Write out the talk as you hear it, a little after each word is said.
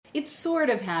It's sort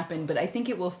of happened, but I think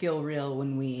it will feel real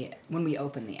when we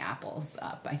open the apples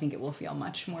up. I think it will feel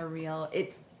much more real.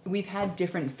 We've had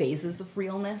different phases of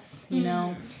realness, you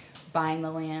know, buying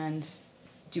the land,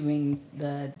 doing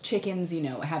the chickens, you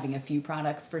know, having a few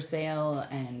products for sale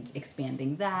and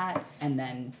expanding that, and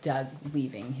then Doug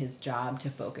leaving his job to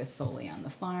focus solely on the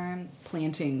farm.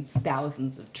 Planting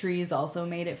thousands of trees also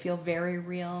made it feel very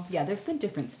real. Yeah, there've been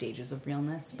different stages of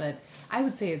realness, but I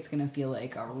would say it's going to feel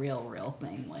like a real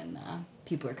thing when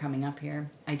people are coming up here,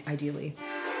 ideally.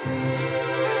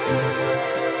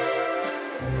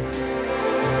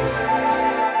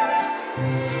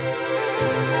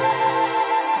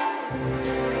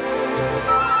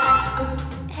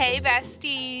 Hey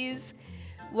besties!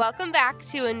 Welcome back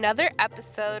to another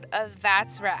episode of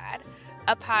That's Rad,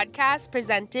 a podcast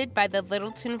presented by the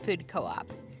Littleton Food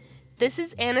Co-op. This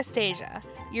is Anastasia,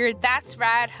 your That's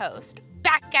Rad host,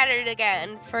 back at it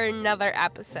again for another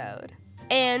episode.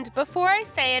 And before I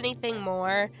say anything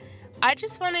more, I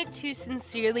just wanted to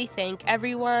sincerely thank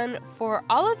everyone for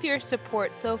all of your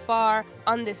support so far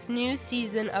on this new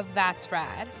season of That's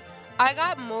Rad. I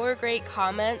got more great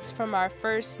comments from our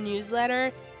first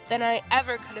newsletter than I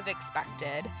ever could have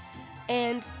expected.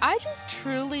 And I just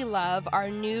truly love our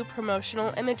new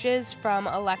promotional images from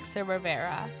Alexa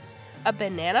Rivera. A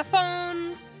banana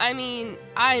phone? I mean,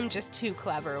 I'm just too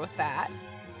clever with that.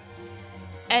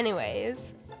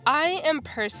 Anyways, I am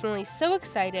personally so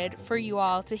excited for you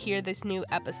all to hear this new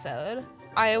episode.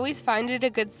 I always find it a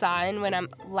good sign when I'm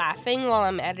laughing while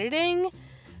I'm editing,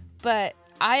 but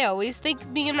I always think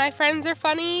me and my friends are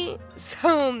funny,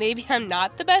 so maybe I'm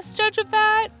not the best judge of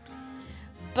that.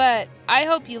 But I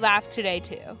hope you laughed today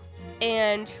too.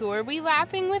 And who are we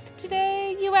laughing with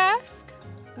today, you ask?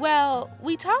 Well,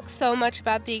 we talk so much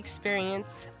about the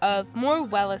experience of more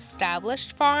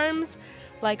well-established farms,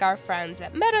 like our friends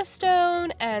at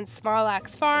Meadowstone and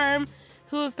Smarlax Farm,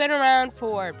 who have been around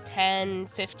for 10,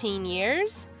 15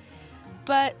 years.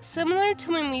 But similar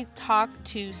to when we talk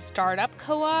to startup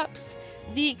co-ops,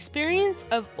 the experience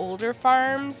of older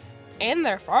farms and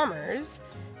their farmers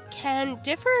can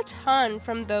differ a ton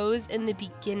from those in the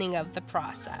beginning of the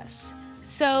process.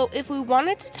 So if we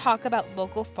wanted to talk about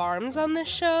local farms on this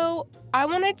show, I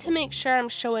wanted to make sure I'm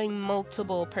showing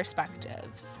multiple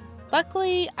perspectives.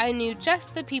 Luckily, I knew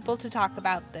just the people to talk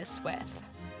about this with.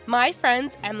 My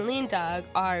friends Emily and Doug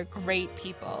are great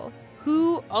people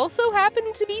who also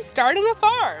happen to be starting a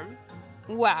farm.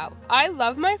 Wow, I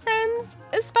love my friends,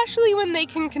 especially when they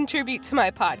can contribute to my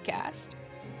podcast.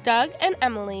 Doug and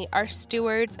Emily are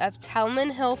stewards of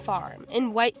Tellman Hill Farm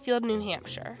in Whitefield, New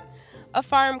Hampshire, a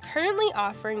farm currently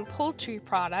offering poultry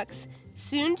products,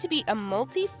 soon to be a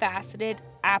multifaceted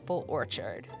apple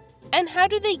orchard. And how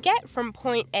do they get from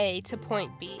point A to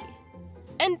point B?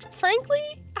 And frankly,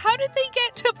 how did they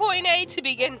get to point A to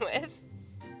begin with?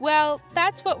 Well,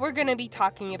 that's what we're going to be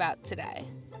talking about today.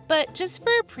 But just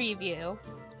for a preview,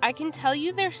 I can tell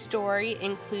you their story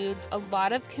includes a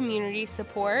lot of community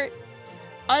support,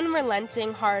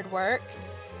 unrelenting hard work,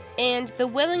 and the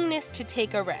willingness to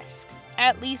take a risk,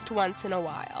 at least once in a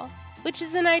while, which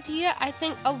is an idea I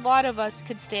think a lot of us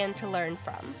could stand to learn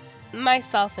from,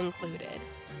 myself included.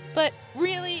 But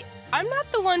really, I'm not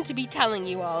the one to be telling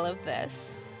you all of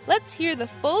this. Let's hear the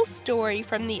full story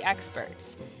from the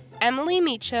experts, Emily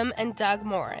Meacham and Doug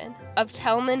Morin of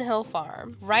Tellman Hill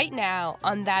Farm, right now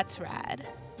on That's Rad.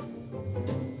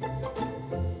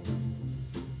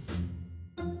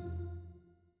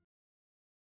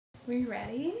 We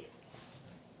ready?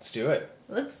 Let's do it.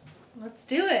 Let's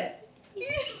do it.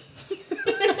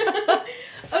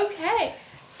 Okay.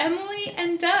 Emily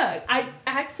and Doug. I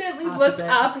accidentally looked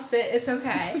opposite. It's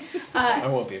okay. I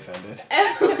won't be offended.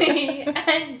 Emily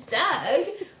and Doug,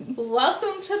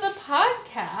 welcome to the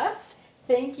podcast.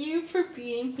 Thank you for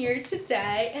being here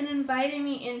today and inviting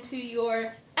me into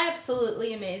your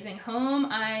absolutely amazing home.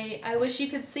 I wish you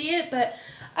could see it, but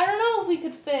I don't know if we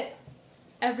could fit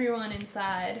everyone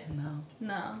inside.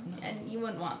 No. And you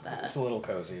wouldn't want that. It's a little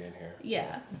cozy in here.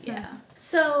 Yeah.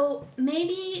 So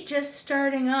maybe just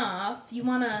starting off, you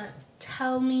want to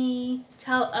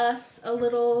tell us a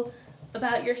little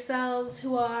about yourselves,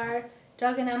 who are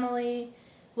Doug and Emily.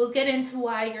 We'll get into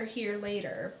why you're here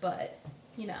later, but,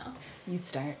 you know. You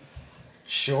start.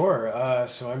 Sure.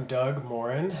 So I'm Doug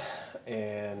Morin,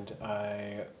 and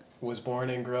I was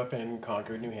born and grew up in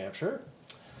Concord, New Hampshire,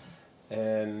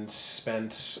 and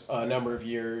spent a number of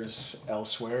years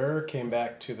elsewhere, came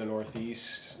back to the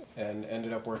Northeast, and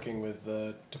ended up working with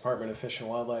the Department of Fish and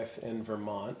Wildlife in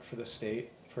Vermont for the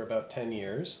state for about 10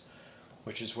 years,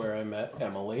 which is where I met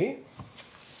Emily,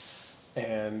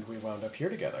 and we wound up here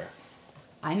together.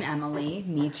 I'm Emily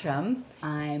Meacham.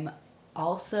 I'm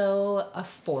also a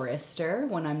forester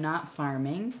when I'm not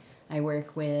farming. I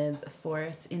work with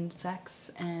forest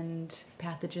insects and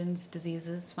pathogens,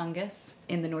 diseases, fungus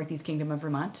in the Northeast Kingdom of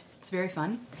Vermont. It's very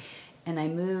fun. And I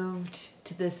moved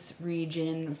to this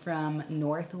region from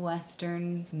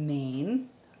northwestern Maine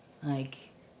like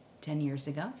 10 years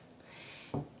ago.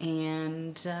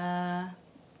 And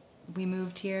we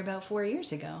moved here about 4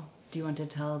 years ago. Do you want to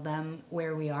tell them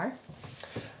where we are?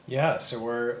 Yeah, so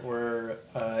we're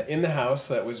in the house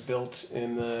that was built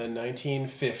in the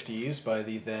 1950s by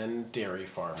the then dairy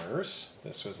farmers.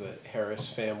 This was a Harris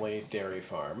family dairy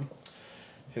farm.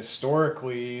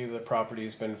 Historically, the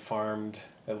property's been farmed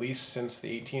at least since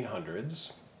the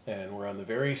 1800s, and we're on the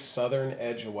very southern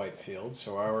edge of Whitefield.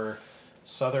 So our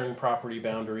southern property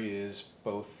boundary is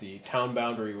both the town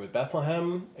boundary with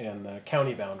Bethlehem and the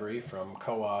county boundary from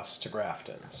Coos to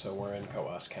Grafton. So we're in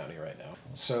Coos County right now.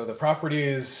 So the property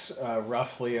is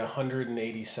roughly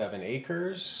 187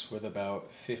 acres with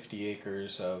about 50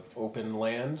 acres of open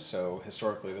land. So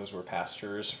historically those were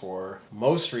pastures for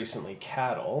most recently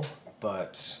cattle,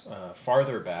 but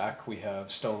farther back we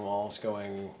have stone walls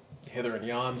going hither and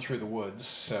yon through the woods,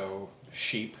 so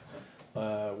sheep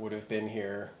would have been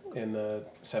here in the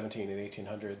 17 and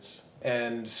 1800s.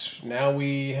 And now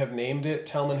we have named it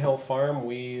Tellman Hill Farm.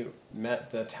 We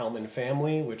met the Tellman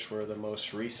family, which were the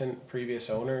most recent previous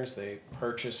owners. They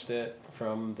purchased it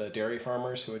from the dairy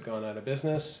farmers who had gone out of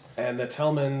business. And the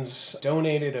Tellmans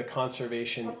donated a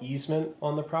conservation easement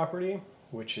on the property,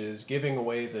 which is giving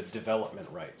away the development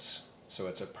rights. So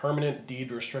it's a permanent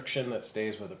deed restriction that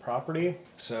stays with the property.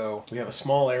 So we have a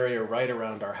small area right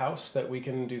around our house that we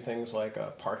can do things like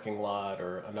a parking lot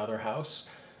or another house.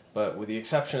 But with the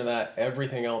exception of that,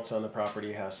 everything else on the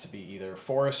property has to be either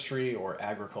forestry or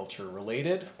agriculture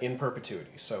related in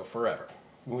perpetuity, so forever.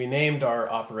 We named our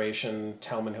operation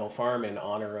Tellman Hill Farm in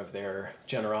honor of their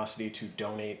generosity to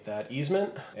donate that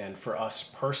easement. And for us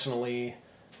personally,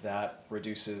 that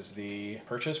reduces the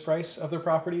purchase price of the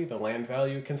property, the land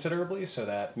value, considerably, so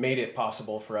that made it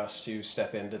possible for us to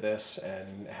step into this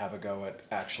and have a go at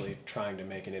actually trying to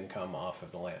make an income off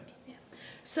of the land. Yeah.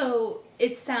 So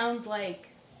it sounds like,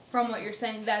 from what you're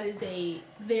saying, that is a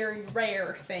very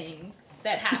rare thing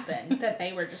that happened, that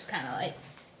they were just kind of like,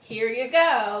 here you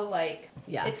go, like,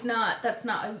 Yeah. that's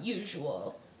not a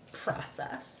usual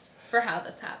process for how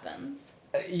this happens.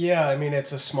 Yeah, I mean,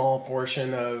 it's a small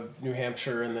portion of New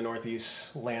Hampshire and the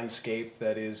Northeast landscape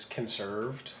that is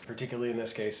conserved. Particularly in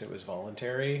this case, it was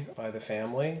voluntary by the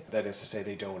family. That is to say,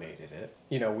 they donated it.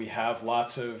 You know, we have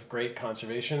lots of great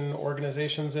conservation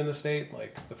organizations in the state,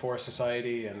 like the Forest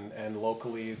Society and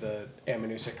locally the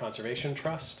Ammonoosuc Conservation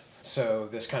Trust. So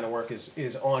this kind of work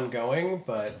is ongoing,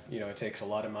 but, you know, it takes a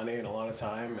lot of money and a lot of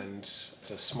time, and it's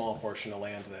a small portion of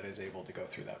land that is able to go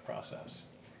through that process.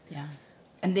 Yeah.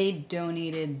 And they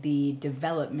donated the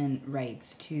development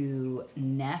rights to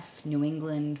NEF, New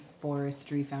England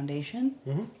Forestry Foundation.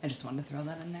 Mm-hmm. I just wanted to throw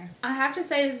that in there. I have to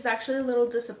say this is actually a little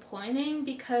disappointing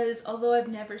because although I've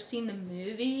never seen the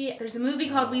movie, there's a movie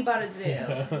called We Bought a Zoo.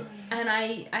 And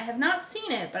I have not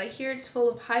seen it, but I hear it's full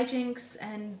of hijinks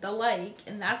and the like,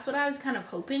 and that's what I was kind of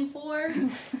hoping for.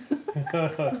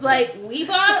 It was like, we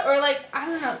bought, or like, I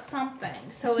don't know,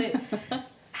 something. So it...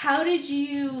 How did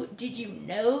you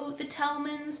know the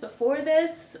Tellmans before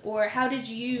this, or how did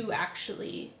you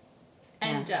actually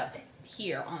end up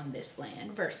here on this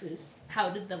land versus how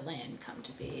did the land come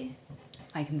to be?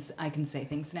 I can say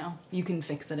things now. You can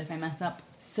fix it if I mess up.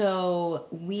 So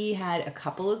we had a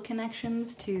couple of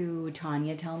connections to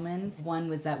Tanya Tellman. One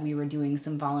was that we were doing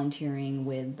some volunteering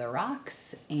with the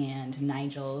Rocks, and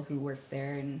Nigel, who worked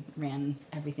there and ran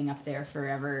everything up there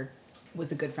forever,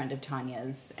 was a good friend of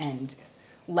Tanya's and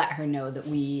let her know that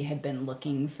we had been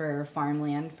looking for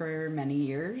farmland for many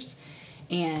years.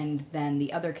 And then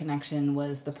the other connection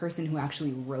was the person who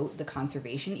actually wrote the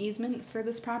conservation easement for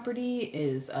this property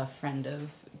is a friend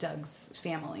of Doug's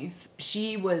family's.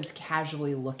 She was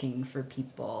casually looking for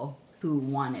people who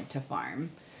wanted to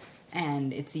farm.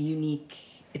 And it's a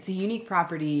unique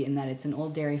property in that it's an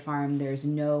old dairy farm. There's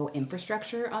no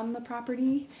infrastructure on the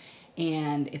property.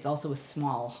 And it's also a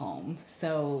small home,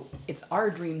 so it's our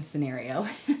dream scenario,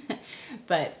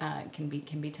 but can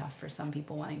be tough for some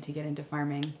people wanting to get into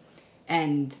farming.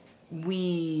 And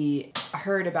we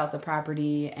heard about the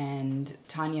property, and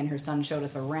Tanya and her son showed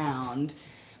us around,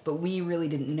 but we really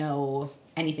didn't know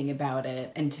anything about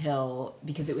it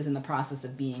because it was in the process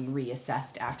of being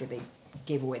reassessed after they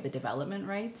gave away the development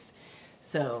rights.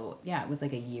 So, yeah, it was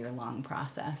like a year-long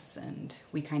process, and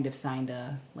we kind of signed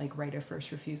a, right of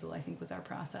first refusal, I think was our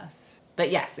process. But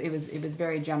yes, it was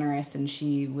very generous, and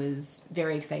she was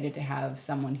very excited to have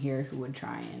someone here who would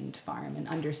try and farm and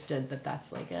understood that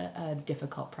that's like a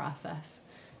difficult process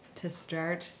to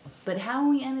start. But how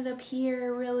we ended up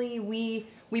here, really, we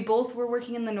both were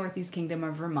working in the Northeast Kingdom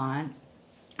of Vermont,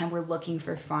 and we're looking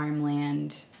for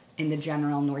farmland in the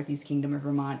general Northeast Kingdom of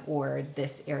Vermont or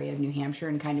this area of New Hampshire,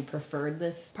 and kind of preferred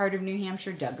this part of New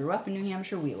Hampshire. Doug grew up in New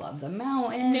Hampshire. We love the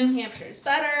mountains. New Hampshire's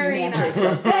better. New Hampshire's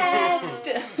the best.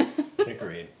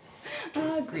 Agreed.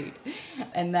 Agreed.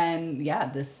 And then, yeah,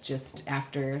 this just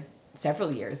after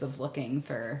several years of looking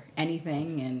for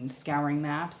anything and scouring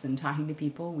maps and talking to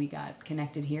people, we got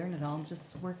connected here, and it all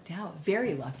just worked out.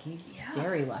 Very lucky. Yeah.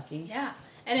 Very lucky. Yeah.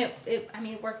 And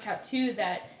it worked out too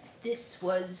that this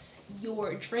was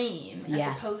your dream as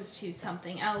Yes. opposed to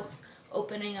something else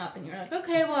opening up, and you're like,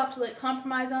 okay, we'll have to like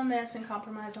compromise on this and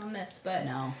compromise on this, but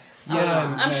No.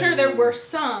 Yeah, I'm sure there were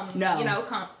some, No. you know,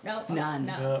 None.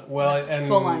 no. Well, and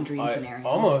Full-on dream scenario.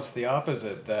 Almost the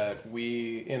opposite, that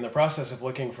we, in the process of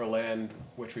looking for land,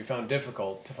 which we found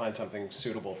difficult to find something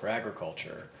suitable for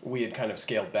agriculture, we had kind of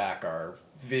scaled back our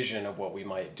vision of what we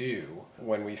might do.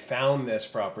 When we found this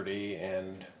property,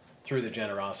 and through the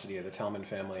generosity of the Tellman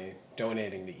family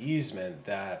donating the easement,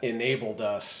 that enabled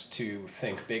us to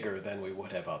think bigger than we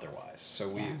would have otherwise. So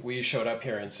we showed up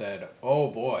here and said, oh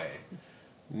boy,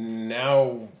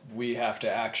 now we have to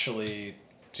actually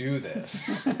do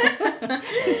this and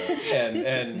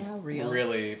This is now real.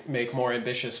 really make more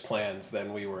ambitious plans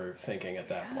than we were thinking at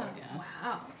that point. Yeah.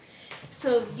 Wow.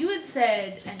 So you had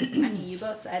said, and I mean, you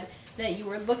both said that you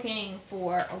were looking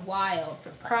for a while for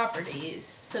properties.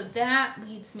 So that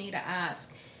leads me to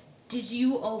ask, did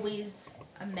you always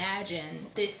imagine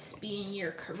this being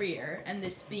your career and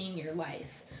this being your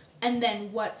life? And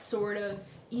then what sort of,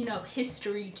 you know,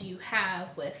 history do you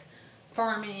have with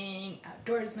farming,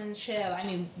 outdoorsmanship? I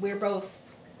mean, we're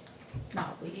both,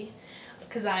 not we,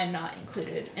 because I am not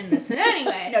included in this in any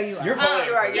way. No, you are. You're fine.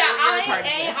 You are. Yeah, You're part of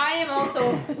this. I am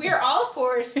also, we're all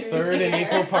foresters Third here. and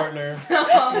equal partner.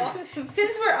 So,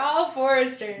 since we're all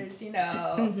foresters, you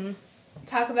know,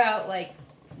 talk about, like,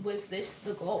 was this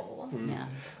the goal? Yeah.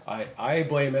 I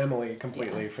blame Emily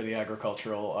completely for the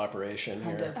agricultural operation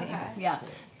Had here. to pay. Okay. Yeah,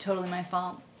 totally my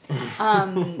fault.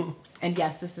 And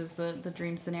yes, this is the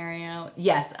dream scenario.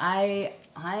 Yes,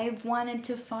 I've wanted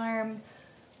to farm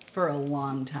for a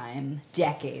long time,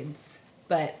 decades,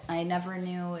 but I never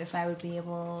knew if I would be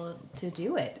able to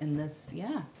do it. And this,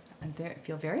 yeah, I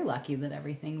feel very lucky that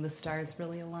the stars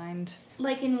really aligned.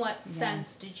 Like, in what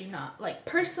sense did you not? Like,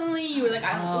 personally, you were like,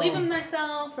 I don't believe in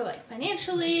myself, or like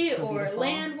financially, It's so or beautiful.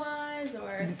 land-wise,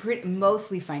 or...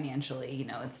 Mostly financially, you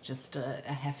know, it's just a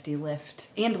hefty lift.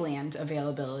 And land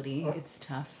availability, it's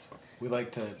tough. We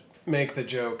like to make the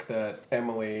joke that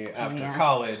Emily, after yeah.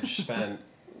 college, spent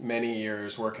many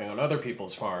years working on other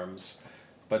people's farms,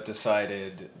 but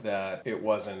decided that it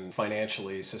wasn't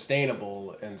financially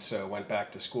sustainable, and so went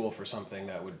back to school for something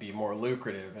that would be more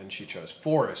lucrative, and she chose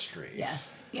forestry.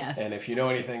 Yes, yes. And if you know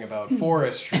anything about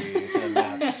forestry, then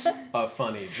that's a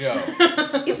funny joke.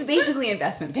 It's basically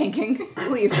investment banking.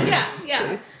 Please. Yeah.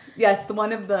 Please. Yes,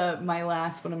 one of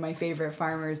my favorite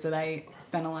farmers that I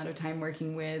spent a lot of time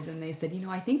working with, and they said, you know,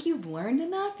 I think you've learned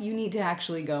enough. You need to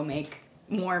actually go make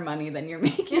more money than you're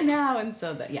making now. And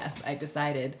so that, yes, I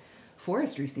decided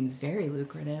forestry seems very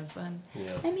lucrative. And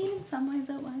Yeah. I mean, in some ways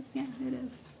it was. Yeah, it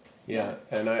is. Yeah,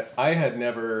 and I had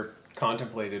never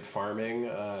contemplated farming.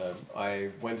 I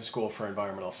went to school for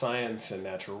environmental science and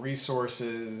natural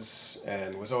resources,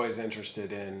 and was always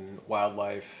interested in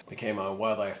wildlife. Became a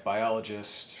wildlife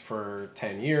biologist for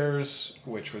 10 years,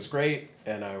 which was great,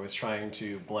 and I was trying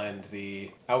to blend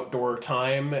the outdoor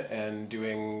time and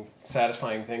doing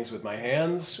satisfying things with my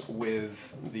hands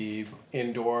with the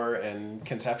indoor and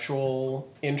conceptual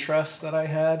interests that I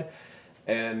had.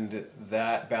 And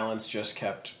that balance just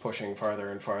kept pushing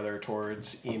farther and farther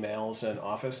towards emails and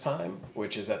office time,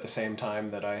 which is at the same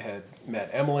time that I had met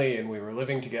Emily, and we were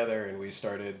living together, and we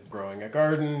started growing a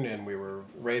garden, and we were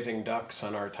raising ducks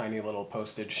on our tiny little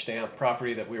postage stamp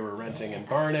property that we were renting in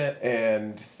Barnet,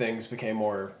 and things became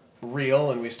more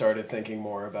real, and we started thinking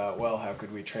more about, well, how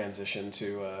could we transition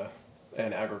to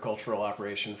an agricultural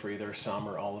operation for either some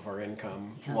or all of our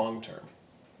income long term.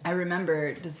 I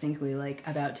remember distinctly, like,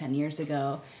 about 10 years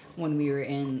ago when we were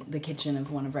in the kitchen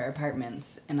of one of our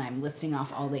apartments, and I'm listing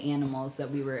off all the animals that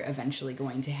we were eventually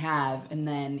going to have, and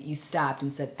then you stopped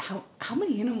and said, how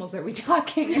many animals are we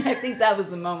talking? And I think that was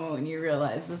the moment when you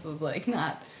realized this was, like,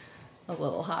 not a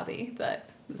little hobby, but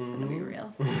this is going to be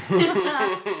real.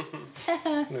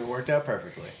 It worked out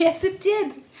perfectly. Yes, it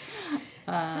did. So-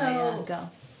 yeah, go.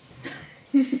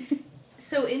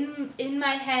 So in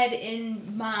my head,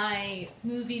 in my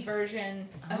movie version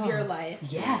of your life,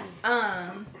 Yes.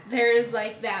 there's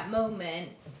like that moment,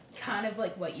 kind of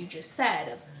like what you just said,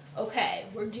 of, okay,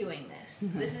 we're doing this.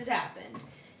 This has happened.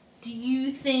 Do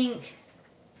you think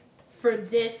for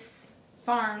this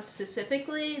farm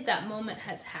specifically, that moment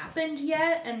has happened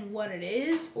yet and what it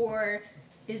is? Or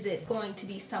is it going to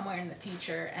be somewhere in the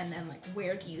future? And then, like,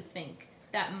 where do you think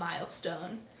that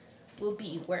milestone will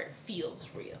be where it feels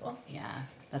real? Yeah,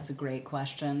 that's a great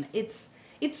question. It's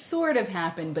sort of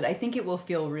happened, but I think it will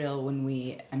feel real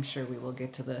when I'm sure we will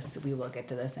get to this. We will get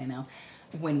to this, I know.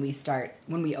 When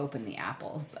we open the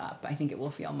apples up, I think it will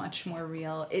feel much more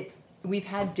real. We've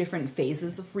had different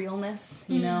phases of realness,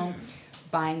 you know,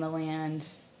 buying the land,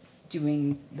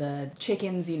 doing the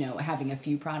chickens, you know, having a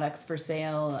few products for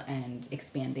sale and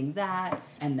expanding that,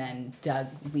 and then Doug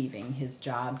leaving his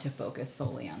job to focus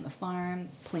solely on the farm.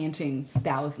 Planting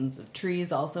thousands of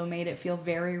trees also made it feel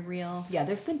very real. Yeah,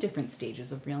 there've been different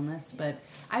stages of realness, but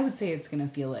I would say it's going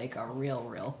to feel like a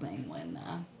real thing when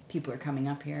people are coming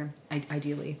up here,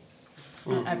 ideally,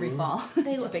 every fall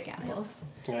to pick apples.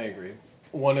 I agree.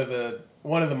 One of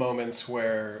the moments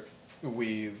where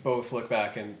we both look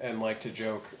back and like to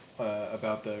joke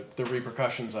about the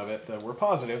repercussions of it that were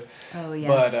positive. Oh, yes.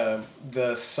 But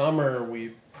the summer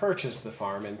we purchased the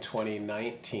farm in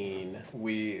 2019,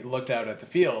 we looked out at the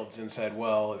fields and said,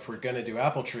 well, if we're going to do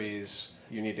apple trees,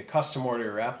 you need to custom order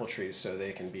your apple trees so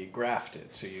they can be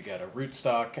grafted. So you get a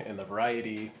rootstock and the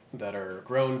variety that are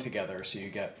grown together so you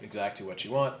get exactly what you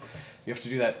want. You have to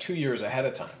do that 2 years ahead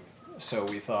of time. So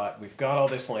we thought, we've got all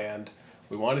this land,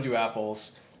 we want to do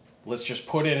apples, let's just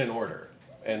put in an order.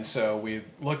 And so we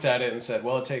looked at it and said,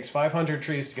 well, it takes 500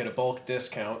 trees to get a bulk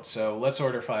discount, so let's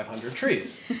order 500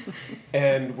 trees.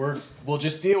 And we'll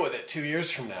just deal with it 2 years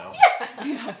from now.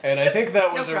 Yeah. And I think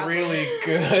that was a really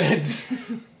good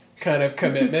kind of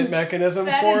commitment mechanism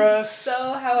for us.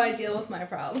 So how I deal with my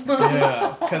problems.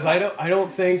 Yeah, because I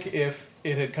don't think if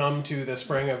it had come to the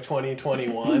spring of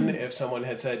 2021, if someone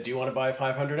had said, do you want to buy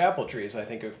 500 apple trees? I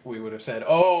think we would have said,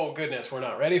 oh, goodness, we're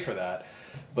not ready for that.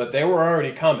 But they were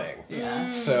already coming. Yeah.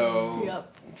 So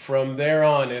from there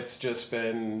on, it's just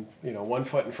been, one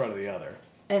foot in front of the other.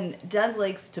 And Doug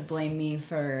likes to blame me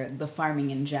for the farming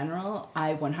in general.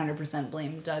 I 100%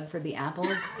 blame Doug for the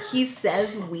apples. He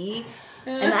says we,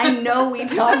 and I know we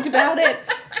talked about it,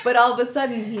 but all of a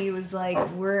sudden he was like,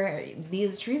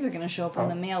 these trees are going to show up in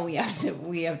the mail. We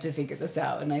have to figure this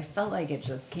out. And I felt like it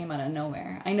just came out of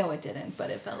nowhere. I know it didn't, but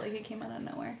it felt like it came out of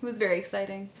nowhere. It was very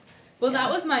exciting. Well,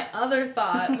 that was my other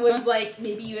thought, was like,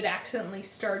 maybe you had accidentally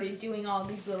started doing all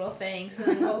these little things and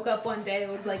then woke up one day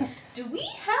and was like, do we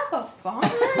have a farm?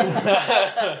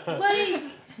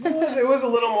 It was a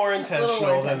little more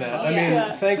intentional than that. Yeah. I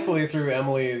mean, thankfully through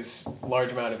Emily's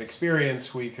large amount of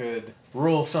experience, we could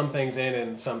rule some things in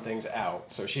and some things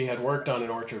out. So she had worked on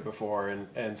an orchard before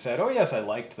and said, oh yes, I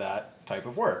liked that type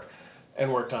of work.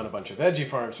 And worked on a bunch of veggie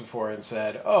farms before and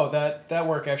said, oh, that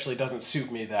work actually doesn't suit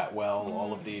me that well,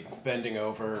 all of the bending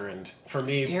over, and for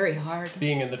me, it's very hard.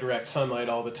 Being in the direct sunlight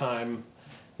all the time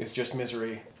is just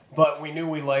misery. But we knew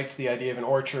we liked the idea of an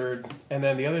orchard, and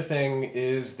then the other thing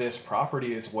is this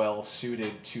property is well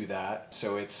suited to that,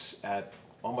 so it's at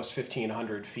almost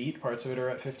 1,500 feet, parts of it are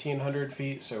at 1,500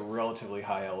 feet, so relatively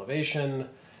high elevation,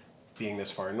 being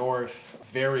this far north,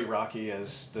 very rocky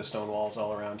as the stone walls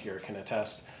all around here can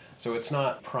attest. So it's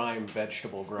not prime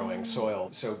vegetable growing soil.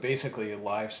 So basically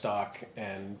livestock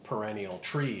and perennial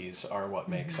trees are what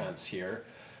make sense here.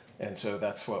 And so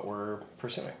that's what we're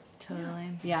pursuing.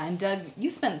 Totally. Yeah, and Doug,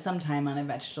 you spent some time on a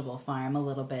vegetable farm a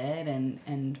little bit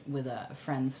and with a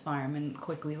friend's farm and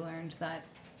quickly learned that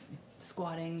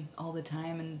squatting all the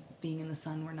time and being in the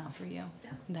sun were not for you.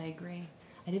 Yeah. And I agree.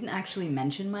 I didn't actually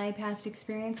mention my past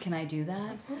experience. Can I do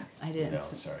that? I didn't. No,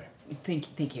 sorry.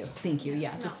 Thank you.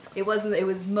 Yeah, no. It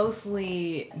was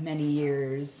mostly many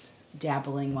years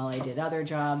dabbling while I did other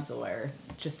jobs or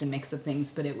just a mix of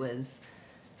things, but it was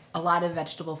a lot of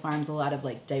vegetable farms, a lot of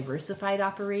like diversified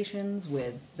operations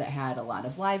that had a lot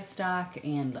of livestock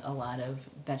and a lot of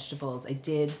vegetables. I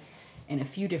did in a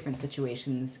few different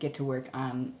situations get to work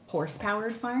on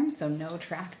horse-powered farms, so no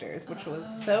tractors, which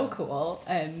was so cool,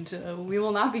 and we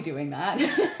will not be doing that,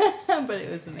 but it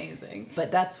was amazing. But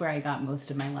that's where I got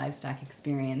most of my livestock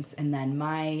experience, and then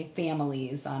my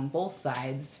families on both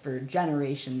sides for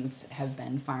generations have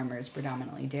been farmers,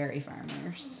 predominantly dairy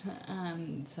farmers,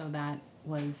 so that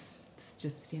was... It's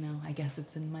just, I guess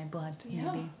it's in my blood,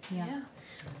 maybe. Yeah.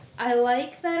 I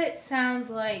like that it sounds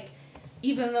like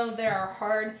even though there are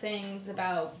hard things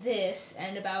about this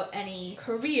and about any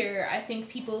career, I think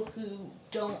people who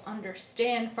don't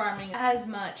understand farming as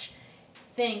much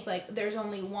think, like, there's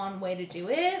only one way to do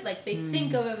it. Like, they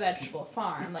think of a vegetable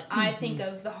farm. Like, I think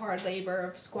of the hard labor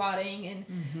of squatting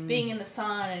and being in the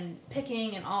sun and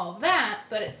picking and all of that,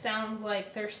 but it sounds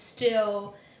like there's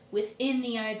still, within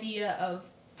the idea of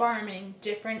farming,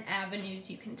 different avenues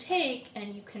you can take,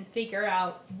 and you can figure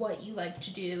out what you like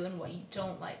to do and what you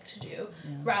don't like to do,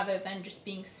 rather than just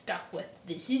being stuck with,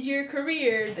 this is your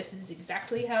career, this is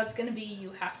exactly how it's going to be,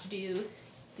 you have to do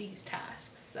these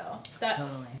tasks. So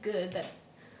that's good that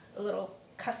it's a little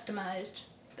customized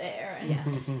there. And,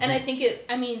 and I think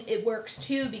it works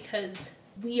too, because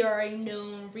we are a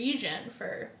known region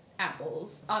for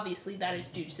apples. Obviously that is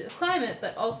due to the climate,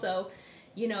 but also,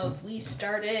 you know, if we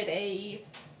started a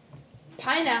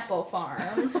pineapple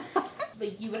farm,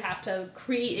 like, you would have to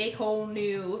create a whole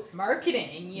new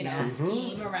marketing, you know,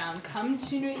 scheme around, come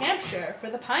to New Hampshire for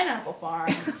the pineapple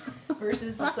farm,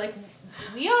 versus it's like,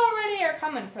 we already are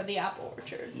coming for the apple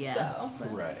orchards. So.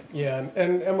 Right. Yeah,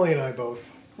 and Emily and I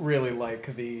both really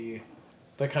like the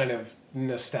kind of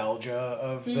nostalgia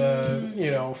of the,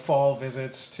 you know, fall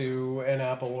visits to an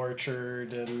apple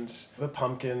orchard and the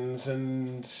pumpkins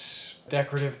and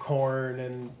decorative corn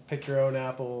and pick your own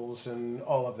apples and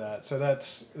all of that. So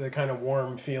that's the kind of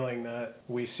warm feeling that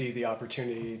we see the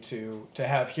opportunity to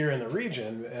have here in the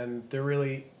region, and there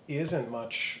really isn't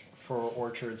much for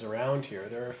orchards around here.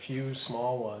 There are a few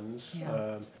small ones,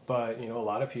 but you know, a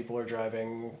lot of people are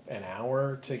driving an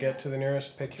hour to get to the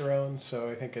nearest pick your own. So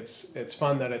I think it's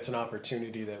fun that it's an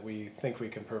opportunity that we think we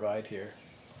can provide here.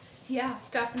 Yeah,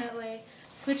 definitely.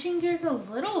 Switching gears a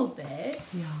little bit.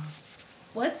 Yeah.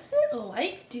 What's it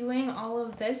like doing all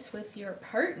of this with your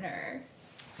partner?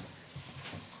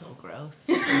 So gross.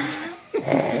 Well,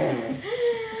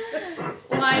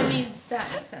 I mean,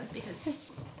 that makes sense because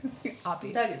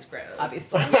Doug is gross.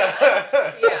 Obviously.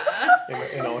 Yeah.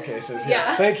 In all cases, Yeah.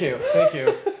 yes. Thank you.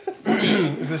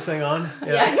 Is this thing on?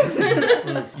 Yes.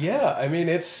 Yeah, I mean,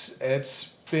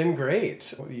 it's been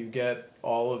great. You get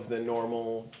all of the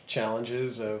normal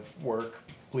challenges of work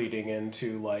bleeding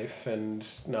into life and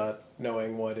not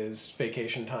knowing what is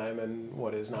vacation time and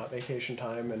what is not vacation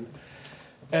time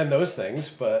and those things.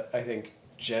 But I think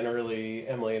generally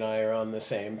Emily and I are on the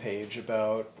same page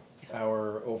about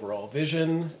our overall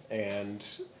vision, and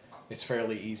it's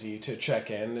fairly easy to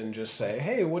check in and just say,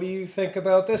 hey, what do you think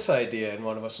about this idea? And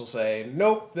one of us will say,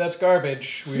 nope, that's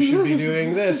garbage. We should be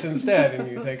doing this instead.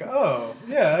 And you think, oh,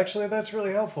 yeah, actually, that's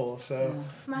really helpful. So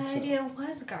My idea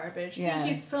was garbage. Yeah. Thank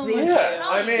you so much. yeah, for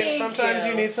I telling mean, me. sometimes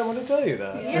you need someone to tell you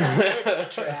that. Yeah.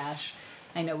 It's trash.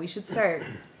 I know, we should start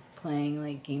playing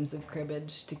like games of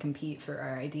cribbage to compete for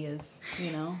our ideas,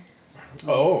 you know?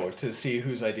 Oh, to see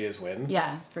whose ideas win?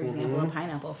 Yeah, for example, a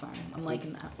pineapple farm. I'm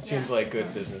liking that. Seems like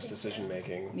good business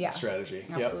decision-making strategy.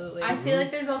 Absolutely. I feel like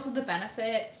there's also the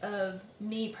benefit of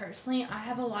me personally. I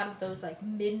have a lot of those like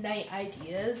midnight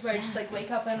ideas where I just like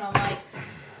wake up and I'm like,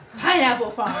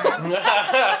 pineapple farm.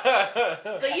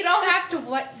 But you don't have to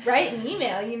write an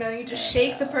email, you know, you just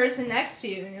shake the person next to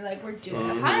you and you're like, we're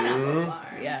doing a pineapple farm.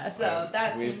 Yeah. So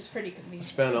that We've seems pretty convenient.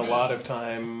 Spent to a me. lot of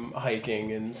time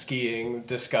hiking and skiing,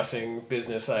 discussing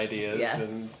business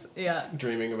ideas and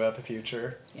dreaming about the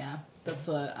future. Yeah, that's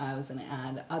what I was going to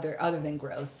add. Other than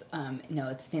gross, no,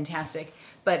 it's fantastic.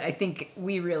 But I think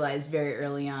we realized very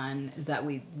early on that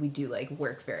we do like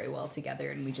work very well together,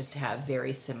 and we just have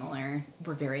very similar.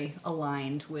 We're very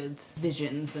aligned with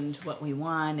visions and what we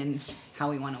want and how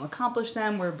we want to accomplish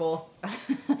them. We're both,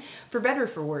 for better or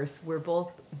for worse, we're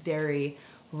both very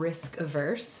risk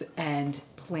averse and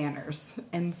planners,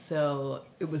 and so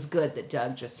it was good that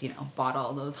Doug just bought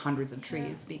all those hundreds of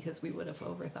trees, because we would have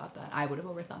overthought that. I would have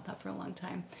overthought that for a long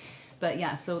time. But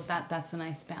yeah, so that's a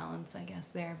nice balance, I guess,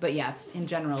 there. But yeah, in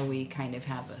general, we kind of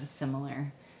have a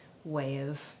similar way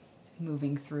of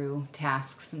moving through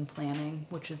tasks and planning,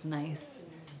 which is nice.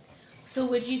 So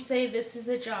would you say this is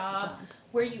a job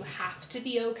where you have to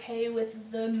be okay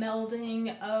with the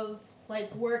melding of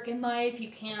like work and life? You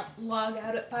can't log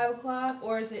out at 5 o'clock,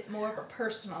 or is it more of a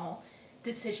personal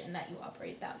decision that you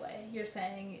operate that way? You're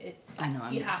saying it. I know.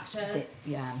 You have to.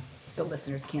 The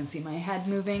listeners can't see my head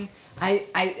moving.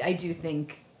 I do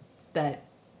think that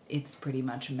it's pretty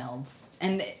much melds,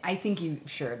 and I think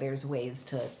there's ways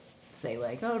to say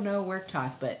like, oh no, work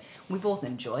talk, but we both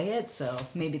enjoy it, so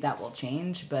maybe that will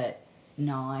change. But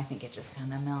no, I think it just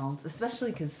kind of melds,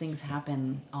 especially because things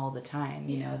happen all the time.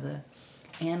 You know,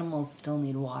 animals still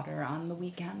need water on the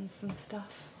weekends and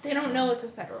stuff. They don't know it's a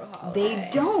federal holiday. They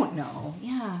don't know,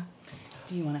 yeah.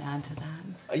 Do you want to add to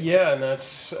that? Yeah, and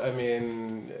that's, I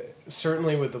mean,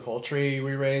 certainly with the poultry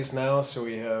we raise now, so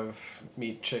we have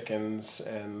meat chickens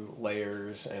and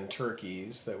layers and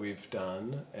turkeys that we've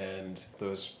done, and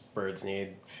those birds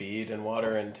need feed and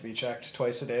water and to be checked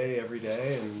twice a day, every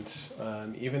day,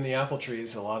 and even the apple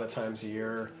trees, a lot of times a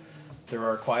year, there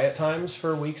are quiet times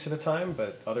for weeks at a time,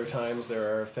 but other times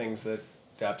there are things that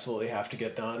absolutely have to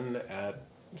get done at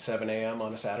 7 a.m.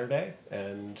 on a Saturday,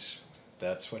 and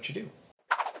that's what you do.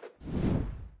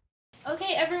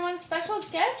 Okay, everyone, special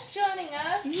guest joining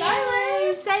us.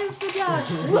 Yay! Silence the dog.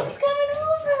 What's coming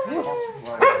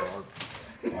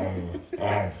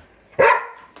over?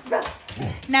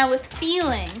 Now with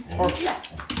feeling.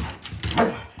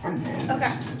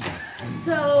 Okay.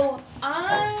 So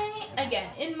again,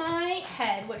 in my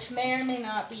head, which may or may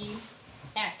not be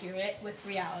accurate with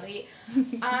reality,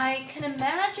 I can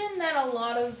imagine that a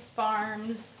lot of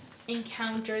farms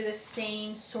encounter the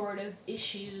same sort of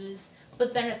issues,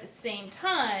 but then at the same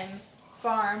time,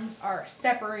 farms are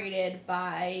separated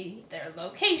by their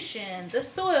location, the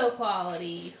soil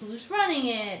quality, who's running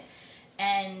it,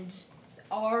 and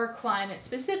our climate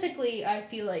specifically, I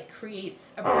feel like,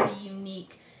 creates a pretty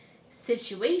unique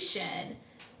situation.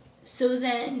 So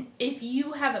then, if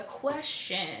you have a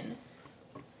question,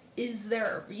 is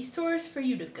there a resource for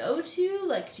you to go to?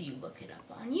 Like, do you look it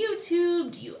up on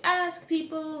YouTube? Do you ask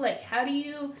people? Like, how do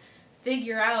you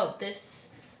figure out this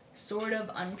sort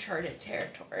of uncharted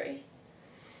territory?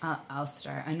 I'll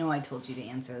start. I know I told you to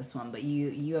answer this one, but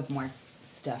you have more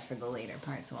stuff for the later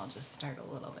part, so I'll just start a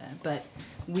little bit. But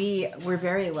we're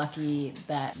very lucky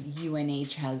that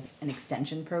UNH has an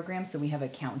extension program, so we have a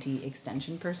county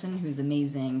extension person who's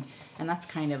amazing, and that's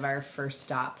kind of our first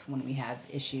stop when we have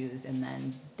issues, and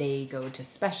then they go to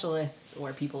specialists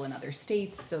or people in other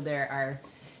states. So there are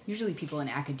usually people in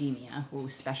academia who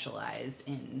specialize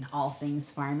in all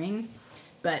things farming.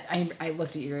 But I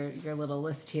looked at your little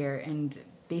list here, and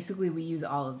basically we use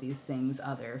all of these things: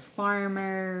 other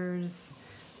farmers,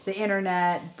 the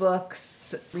internet,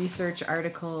 books, research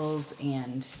articles,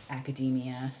 and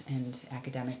academia and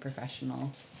academic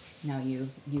professionals. Now you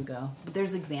go. But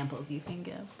there's examples you can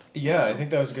give. Yeah, I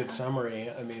think that was a good summary.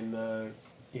 I mean,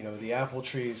 the apple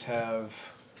trees have,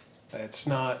 it's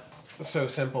not so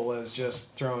simple as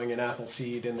just throwing an apple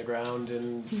seed in the ground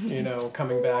and,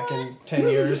 coming back in 10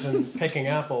 years and picking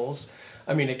apples.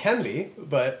 I mean, it can be,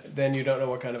 but then you don't know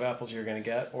what kind of apples you're going to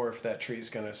get or if that tree's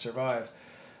going to survive.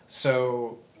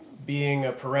 So being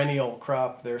a perennial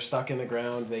crop, they're stuck in the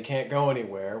ground. They can't go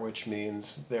anywhere, which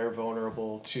means they're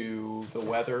vulnerable to the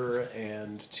weather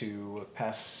and to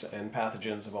pests and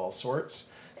pathogens of all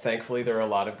sorts. Thankfully, there are a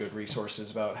lot of good resources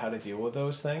about how to deal with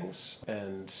those things.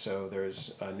 And so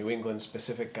there's a New England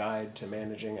specific guide to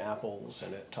managing apples,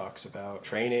 and it talks about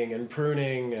training and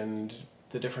pruning and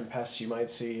the different pests you might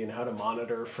see and how to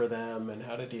monitor for them and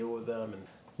how to deal with them. And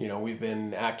we've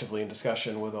been actively in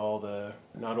discussion with all the,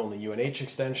 not only UNH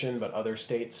extension, but other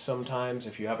states sometimes.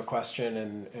 If you have a question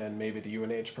and maybe the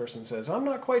UNH person says, I'm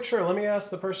not quite sure, let me ask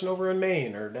the person over in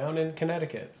Maine or down in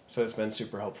Connecticut. So it's been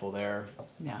super helpful there.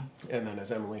 Yeah. And then,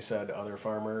 as Emily said, other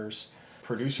farmers,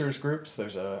 producers groups.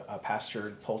 There's a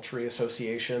pastured poultry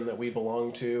association that we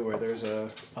belong to, where there's a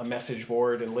message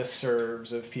board and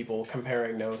listservs of people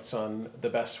comparing notes on the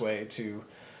best way to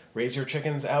raise your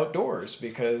chickens outdoors,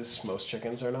 because most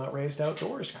chickens are not raised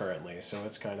outdoors currently. So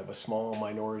it's kind of a small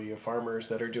minority of farmers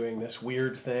that are doing this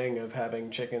weird thing of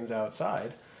having chickens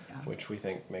outside, which we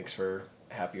think makes for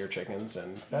happier chickens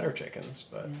and better chickens.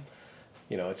 But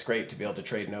it's great to be able to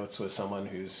trade notes with someone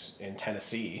who's in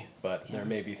Tennessee, but there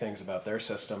may be things about their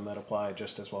system that apply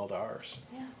just as well to ours.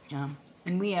 Yeah.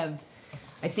 And we have,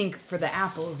 I think for the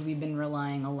apples, we've been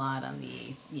relying a lot on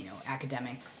the,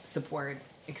 academic support,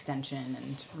 extension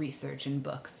and research and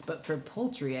books. But for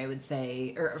poultry, I would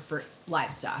say, or for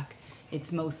livestock,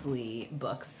 it's mostly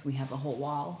books. We have a whole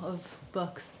wall of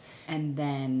books. And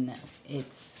then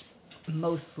it's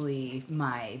mostly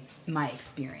my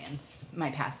experience, my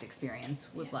past experience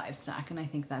with livestock. And I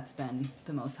think that's been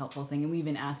the most helpful thing. And we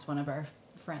even asked one of our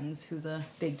friends who's a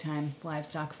big-time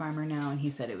livestock farmer now, and he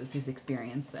said it was his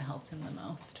experience that helped him the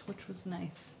most, which was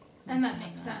nice. And that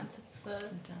makes sense. It's the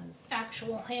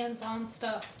actual hands-on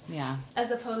stuff. Yeah. As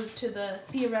opposed to the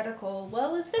theoretical,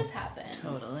 well, if this happens.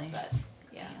 Totally. But,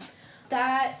 yeah.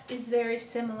 That is very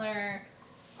similar,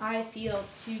 I feel,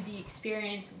 to the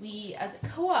experience we as a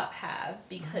co-op have,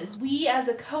 because we as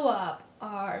a co-op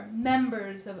are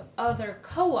members of other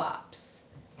co-ops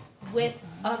with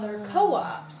other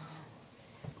co-ops.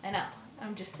 I know.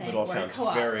 I'm just saying. It all sounds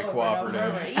co-op very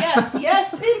cooperative.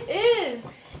 Yes, it is.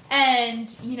 And,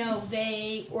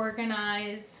 they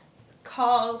organize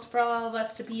calls for all of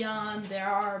us to be on. There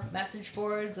are message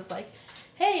boards of like,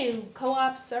 hey,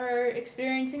 co-ops are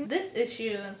experiencing this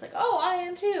issue. And it's like, oh, I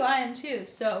am too.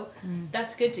 So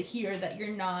that's good to hear that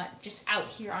you're not just out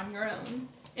here on your own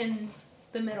in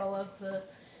the middle of the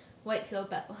Whitefield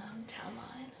Bethlehem town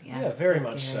line. Yeah, very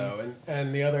much so.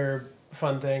 And the other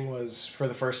fun thing was, for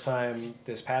the first time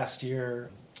this past year,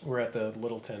 we're at the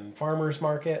Littleton Farmers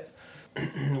Market,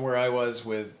 where I was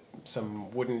with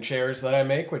some wooden chairs that I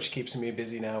make, which keeps me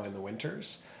busy now in the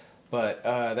winters. But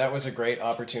that was a great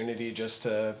opportunity just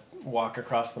to walk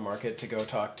across the market to go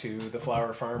talk to the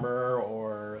flower farmer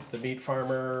or the meat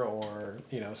farmer or,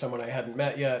 someone I hadn't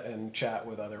met yet, and chat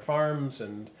with other farms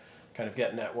and kind of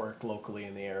get networked locally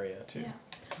in the area too. Yeah.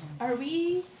 Are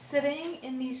we sitting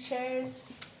in these chairs?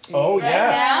 Oh, right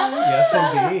yes. now? Yes,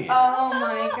 indeed. Oh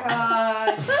my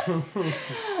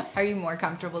gosh. Are you more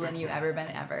comfortable than you've ever been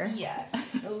ever?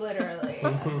 Yes, literally.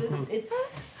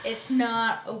 It's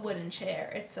not a wooden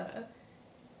chair. It's a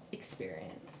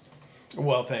experience.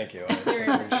 Well, thank you. I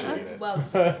appreciate It's it. well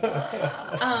deserved.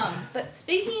 But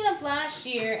speaking of last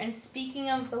year and speaking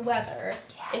of the weather,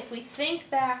 if we think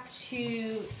back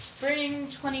to spring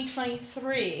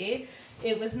 2023,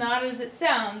 it was not as it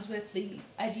sounds with the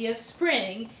idea of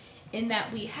spring, in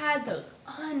that we had those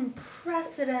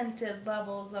unprecedented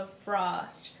levels of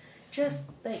frost, just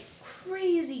like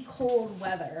crazy cold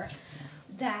weather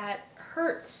that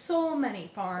hurt so many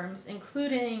farms,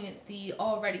 including the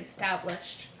already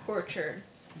established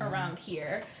orchards around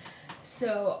here.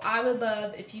 So I would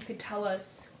love if you could tell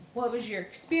us, what was your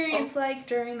experience like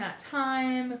during that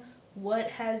time? What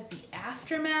has the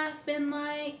aftermath been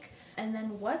like? And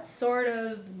then what sort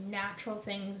of natural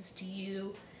things do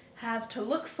you have to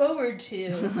look forward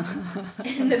to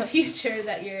in the future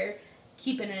that you're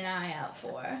keeping an eye out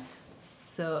for?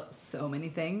 So many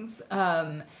things.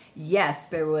 Yes,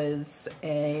 there was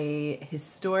a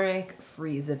historic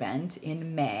freeze event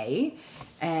in May,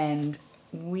 and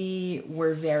we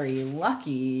were very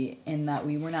lucky in that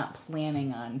we were not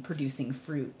planning on producing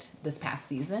fruit this past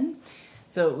season.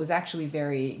 So it was actually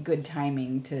very good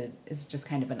timing it's just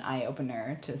kind of an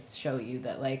eye-opener to show you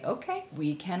that, like, okay,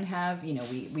 we can have,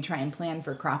 we try and plan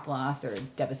for crop loss or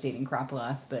devastating crop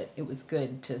loss, but it was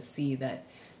good to see that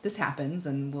this happens,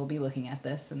 and we'll be looking at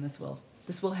this, and this will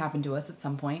happen to us at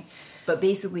some point. But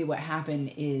basically what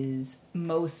happened is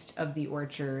most of the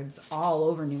orchards all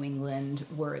over New England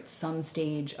were at some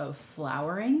stage of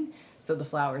flowering. So the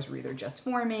flowers were either just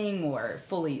forming or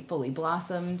fully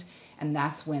blossomed. And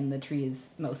that's when the tree is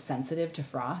most sensitive to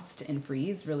frost and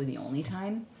freeze, really the only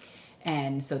time.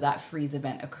 And so that freeze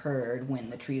event occurred when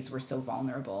the trees were so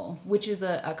vulnerable, which is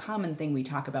a common thing we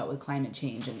talk about with climate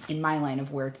change. And in my line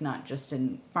of work, not just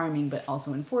in farming, but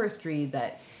also in forestry,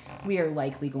 that we are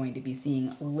likely going to be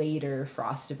seeing later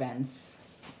frost events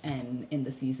and in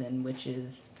the season, which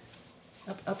is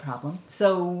a problem.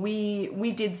 So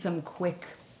we did some quick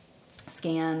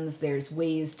scans. There's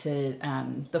ways to,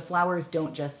 the flowers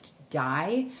don't just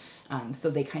die, so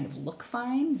they kind of look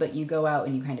fine, but you go out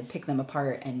and you kind of pick them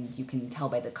apart and you can tell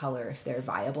by the color if they're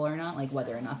viable or not, like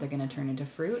whether or not they're going to turn into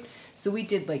fruit. So we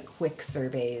did like quick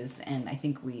surveys, and I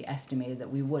think we estimated that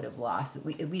we would have lost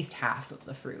at least half of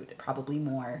the fruit, probably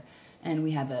more. And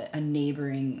we have a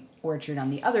neighboring orchard on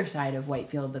the other side of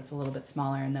Whitefield that's a little bit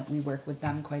smaller, and that we work with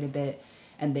them quite a bit.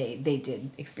 And they did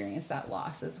experience that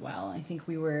loss as well. I think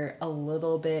we were a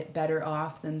little bit better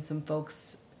off than some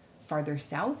folks farther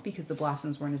south because the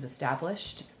blossoms weren't as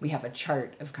established. We have a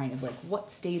chart of kind of like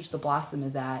what stage the blossom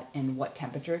is at and what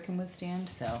temperature it can withstand.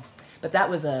 So, but that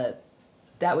was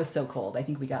so cold. I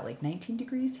think we got like 19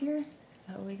 degrees here. Is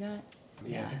that what we got?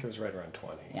 Yeah, I think it was right around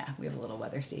 20. Yeah, we have a little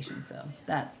weather station, so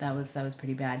that was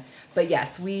pretty bad. But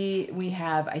yes, we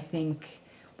have, I think,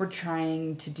 we're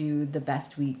trying to do the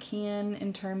best we can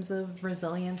in terms of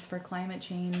resilience for climate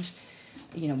change.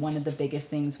 One of the biggest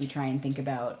things we try and think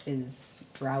about is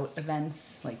drought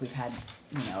events. Like we've had,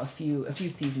 a few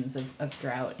seasons of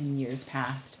drought in years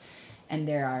past, and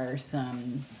there are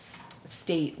some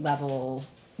state level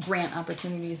grant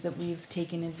opportunities that we've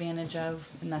taken advantage of,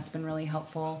 and that's been really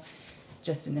helpful.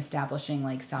 Just in establishing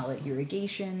like solid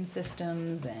irrigation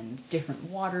systems and different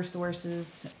water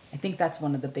sources. I think that's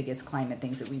one of the biggest climate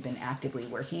things that we've been actively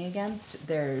working against.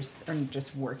 Or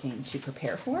just working to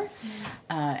prepare for.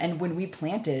 And when we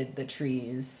planted the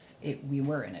trees, we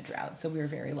were in a drought, so we were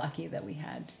very lucky that we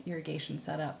had irrigation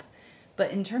set up.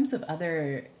 But in terms of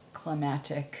other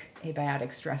climatic abiotic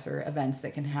stressor events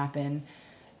that can happen,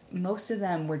 most of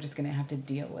them we're just gonna have to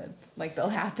deal with. Like they'll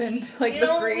happen. Like We the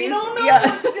don't, freeze. we don't know Yeah.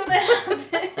 what's gonna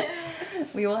happen.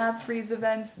 We will have freeze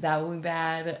events. That will be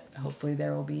bad. Hopefully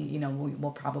there will be,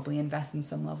 we'll probably invest in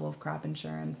some level of crop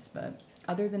insurance. But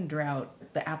other than drought,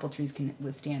 the apple trees can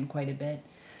withstand quite a bit.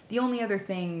 The only other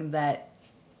thing that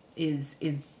is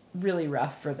really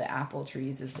rough for the apple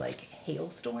trees is like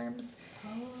hailstorms,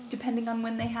 depending on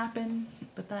when they happen.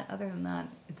 But other than that,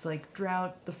 it's like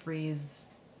drought, the freeze,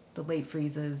 the late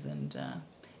freezes, and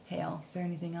hail. Is there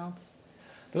anything else?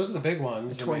 Those are the big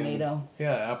ones. A tornado.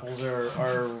 Apples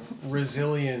are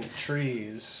resilient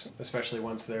trees, especially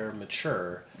once they're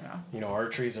mature. Yeah. Our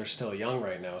trees are still young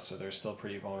right now, so they're still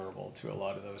pretty vulnerable to a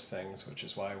lot of those things, which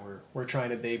is why we're trying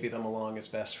to baby them along as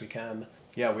best we can.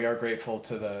 Yeah, we are grateful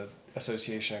to the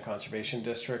Association of Conservation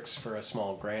Districts for a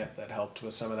small grant that helped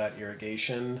with some of that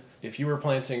irrigation. If you were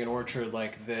planting an orchard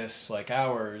like this, like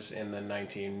ours, in the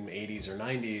 1980s or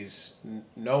 90s,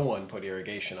 no one put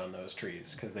irrigation on those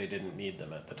trees because they didn't need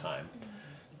them at the time.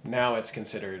 Now it's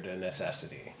considered a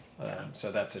necessity.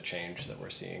 So that's a change that we're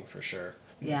seeing for sure.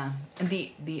 Yeah. And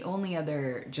the only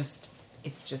other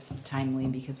it's just timely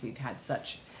because we've had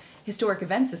such historic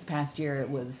events this past year. It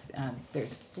was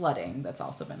there's flooding that's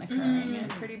also been occurring at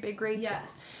pretty big rates.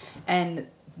 Yes. And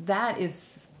that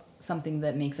is something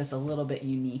that makes us a little bit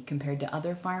unique compared to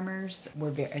other farmers.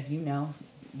 We're very, as you know,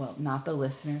 well, not the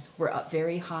listeners, we're up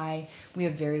very high. We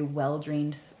have very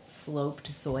well-drained,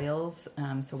 sloped soils,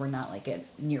 so we're not like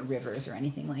near rivers or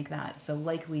anything like that. So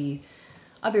likely,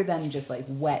 other than just like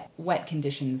wet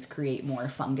conditions create more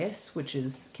fungus, which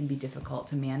can be difficult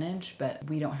to manage, but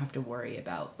we don't have to worry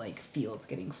about like fields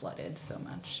getting flooded so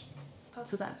much.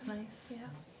 So that's nice. Yeah.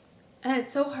 And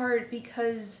it's so hard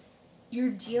because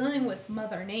you're dealing with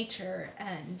Mother Nature,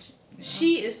 and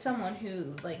she is someone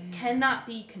who cannot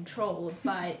be controlled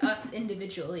by us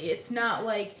individually. It's not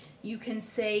like you can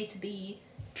say to the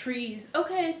trees,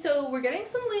 okay, so we're getting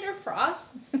some later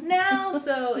frosts now,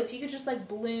 so if you could just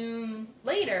bloom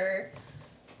later,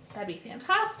 that'd be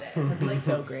fantastic. That'd be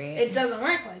so great. It doesn't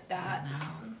work like that.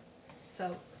 No.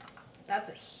 So that's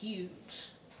a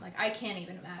huge, I can't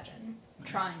even imagine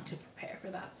trying to prepare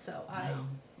for that. So I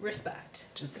respect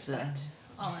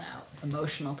all and out.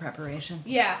 Emotional preparation.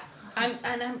 Yeah,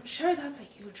 I'm sure that's a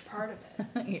huge part of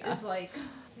it. Yeah. Is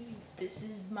this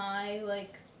is my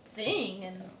thing,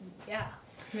 and yeah.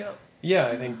 Yep. Yeah,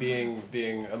 I think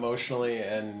being emotionally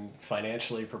and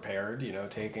financially prepared,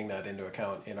 taking that into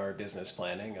account in our business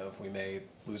planning of we may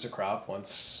lose a crop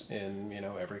once in,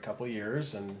 every couple of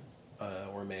years, and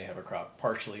or may have a crop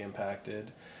partially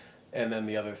impacted. And then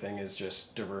the other thing is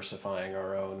just diversifying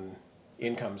our own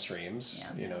income streams,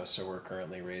 so we're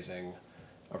currently raising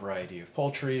a variety of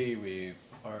poultry. We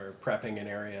are prepping an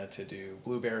area to do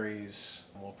blueberries.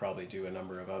 We'll probably do a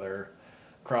number of other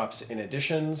crops in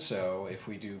addition, so if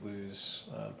we do lose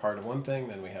part of one thing,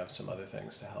 then we have some other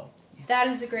things to help. That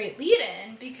is a great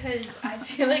lead-in, because I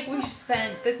feel like we've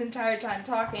spent this entire time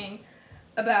talking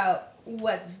about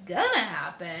what's gonna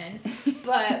happen,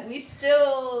 but we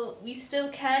still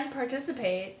can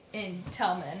participate in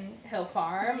Tellman Hill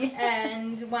Farm. Yes.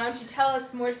 And why don't you tell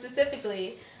us more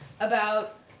specifically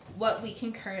about what we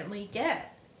can currently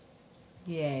get?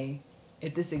 Yay.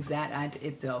 At this exact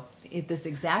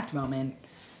moment,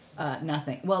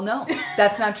 nothing. Well, no,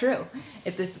 that's not true.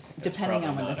 Depending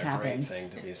on when this happens. That's probably not a great thing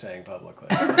to be saying publicly.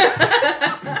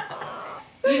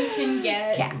 You can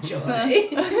get Cats.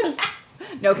 joy.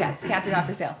 No cats. Cats are not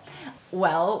for sale.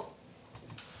 Well,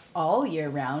 all year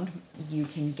round, you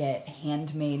can get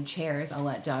handmade chairs. I'll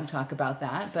let Doug talk about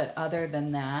that. But other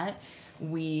than that,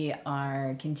 we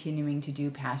are continuing to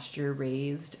do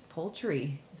pasture-raised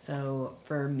poultry. So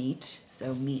for meat,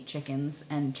 chickens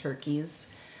and turkeys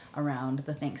around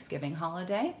the Thanksgiving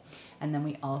holiday. And then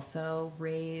we also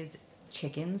raise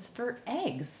chickens for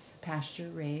eggs,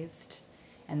 pasture-raised.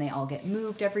 And they all get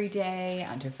moved every day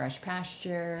onto fresh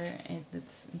pasture.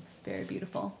 It's very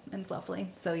beautiful and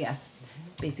lovely. So yes,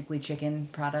 basically chicken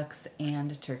products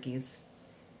and turkeys.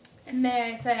 And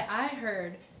may I say, I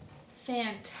heard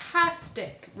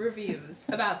fantastic reviews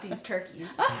about these turkeys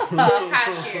this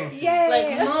past year.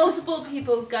 Yay! Multiple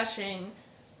people gushing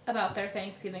about their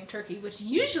Thanksgiving turkey, which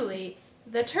usually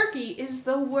the turkey is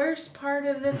the worst part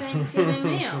of the Thanksgiving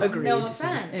meal. Agreed. No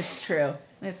offense. It's true.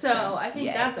 I think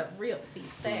Yay. that's a real feat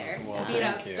there. Well, to beat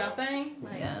out thank you. stuffing.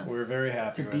 Yeah. We're very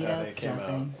happy To with beat how out they came out.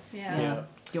 stuffing. Yeah. Yeah.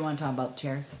 You want to talk about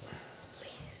chairs?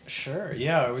 Sure.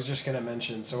 Yeah, I was just going to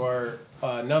mention. So our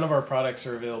none of our products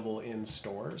are available in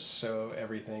stores. So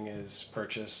everything is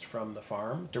purchased from the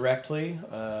farm directly.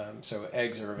 So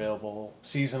eggs are available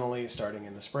seasonally, starting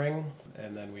in the spring,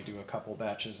 and then we do a couple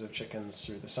batches of chickens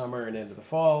through the summer and into the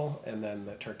fall, and then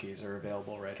the turkeys are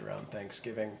available right around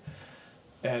Thanksgiving.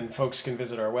 And folks can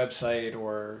visit our website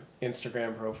or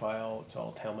Instagram profile. It's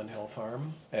all Talman Hill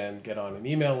Farm, and get on an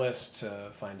email list to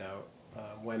find out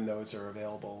when those are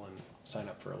available and sign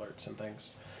up for alerts and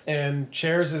things. And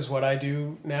chairs is what I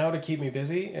do now to keep me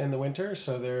busy in the winter.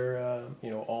 So they're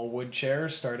all wood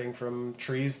chairs, starting from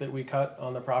trees that we cut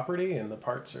on the property, and the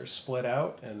parts are split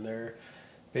out, and they're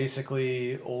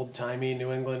basically old-timey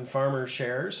New England farmer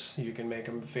chairs. You can make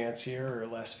them fancier or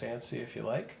less fancy if you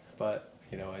like, but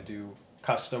I do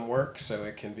custom work, so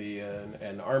it can be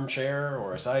an armchair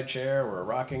or a side chair or a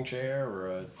rocking chair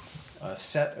or a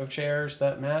set of chairs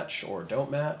that match or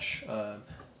don't match. I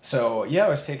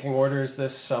was taking orders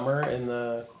this summer in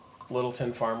the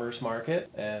Littleton Farmers Market,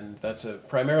 and that's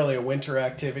primarily a winter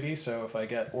activity. So if I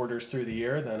get orders through the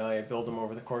year, then I build them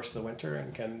over the course of the winter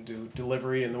and can do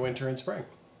delivery in the winter and spring.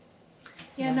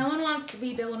 Yeah, no one wants to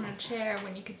be building a chair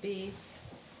when you could be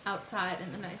outside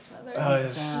in the nice weather.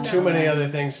 There's too many other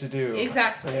things to do.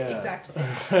 Exactly.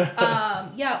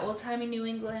 Old-timey New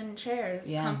England chairs.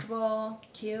 Yes. Comfortable,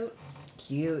 cute.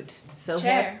 So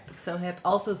Chair. hip. So hip.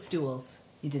 Also stools.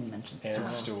 You didn't mention stools. And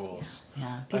stools.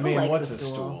 Yeah. I People mean, like what's the a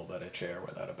stools. stool but a chair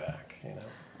without a back,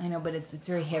 I know, but it's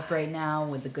very hip right now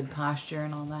with the good posture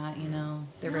and all that,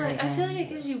 They're very I feel in. like it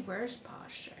gives you worse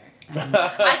posture.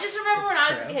 I just remember when I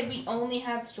was a true. kid, we only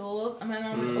had stools, and my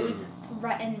mom would always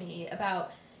threaten me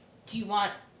about, do you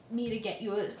want me to get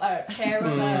you a chair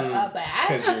with a back?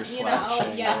 Because you're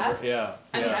slouching. Yeah. Over. Yeah.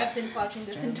 I mean, I've been slouching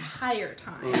this entire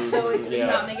time, so it does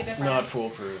not make a difference. Not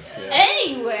foolproof. Yeah.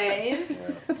 Anyways,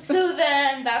 so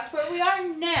then that's where we are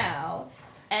now,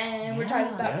 and we're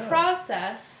talking about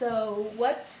process. So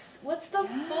what's the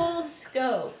full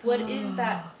scope? What is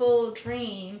that full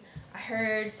dream? I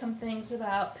heard some things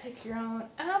about pick your own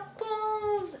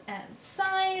apples and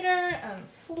cider and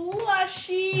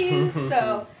slushies.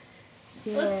 So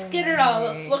let's get it all.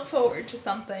 Let's look forward to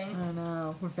something. I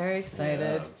know. We're very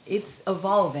excited. Yeah. It's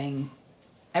evolving.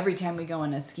 Every time we go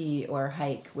on a ski or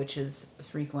hike, which is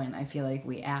frequent, I feel like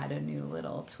we add a new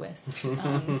little twist. So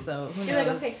who You're knows? like,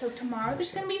 okay, so tomorrow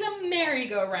there's going to be the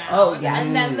merry-go-round. Oh, yes.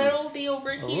 And then there'll be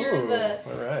over here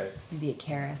All right. Maybe a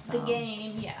carousel. the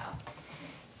game, yeah.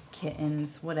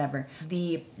 Kittens, whatever.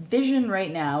 The vision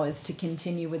right now is to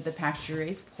continue with the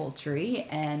pasture-raised poultry,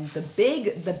 and the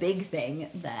big thing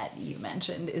that you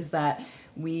mentioned is that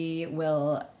we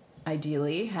will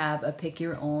ideally have a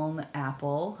pick-your-own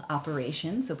apple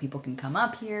operation, so people can come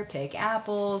up here, pick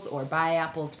apples, or buy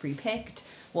apples pre-picked.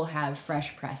 We'll have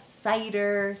fresh-pressed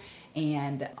cider,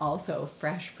 and also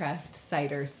fresh-pressed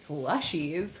cider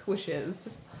slushies, which is...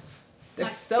 They're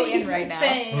My so in right now.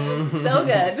 favorite thing. So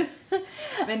good.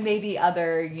 And maybe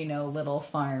other, little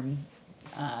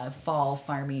fall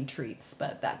farming treats,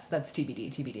 but that's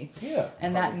TBD. Yeah.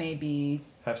 And that may be...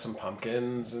 Have some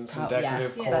pumpkins and some Oh, decorative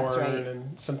yes, corn that's right.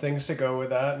 and some things to go with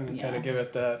that and kind Yeah. of give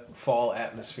it that fall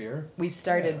atmosphere. We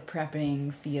started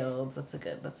prepping fields, that's a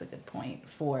good point,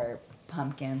 for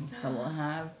pumpkins. So we'll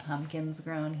have pumpkins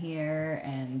grown here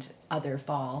and other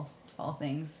fall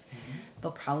things. Mm-hmm.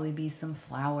 There'll probably be some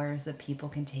flowers that people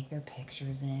can take their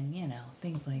pictures in,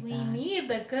 things like We that. need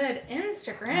the good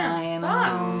Instagram I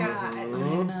spots, know. guys.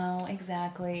 I know,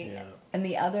 exactly. Yeah. And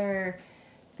the other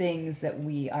things that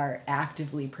we are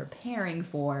actively preparing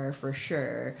for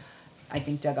sure, I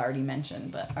think Doug already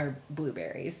mentioned, but are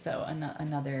blueberries. So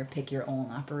another pick your own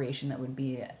operation that would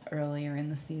be earlier in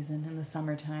the season, in the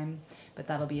summertime, but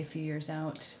that'll be a few years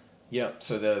out. Yep.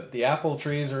 So the apple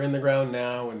trees are in the ground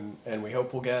now, and we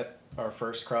hope we'll get our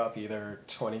first crop either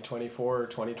 2024 or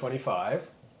 2025.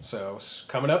 So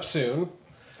coming up soon.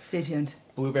 Stay tuned.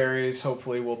 Blueberries,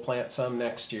 hopefully we'll plant some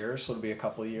next year, so it'll be a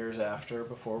couple of years after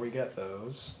before we get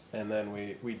those. And then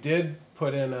we did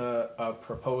put in a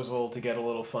proposal to get a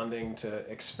little funding to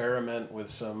experiment with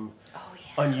some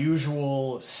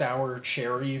unusual sour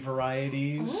cherry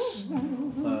varieties.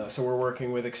 So we're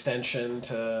working with Extension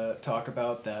to talk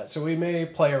about that. So we may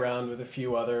play around with a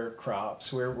few other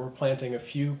crops. We're planting a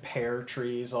few pear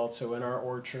trees also in our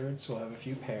orchard, so we'll have a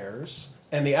few pears.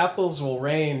 And the apples will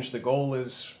range. The goal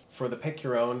is for the pick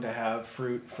your own to have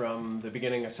fruit from the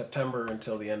beginning of September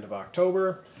until the end of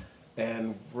October.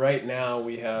 And right now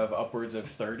we have upwards of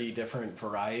 30 different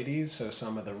varieties, so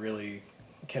some of the really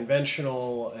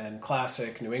conventional and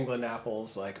classic New England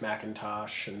apples like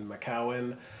Macintosh and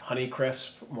Macallan.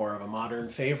 Honeycrisp, more of a modern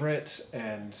favorite,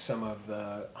 and some of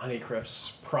the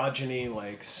Honeycrisp's progeny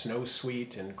like Snow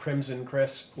Sweet and Crimson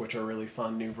Crisp, which are really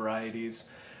fun new varieties.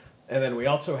 And then we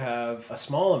also have a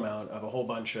small amount of a whole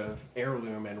bunch of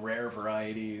heirloom and rare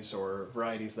varieties, or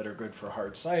varieties that are good for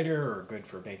hard cider or good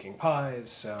for baking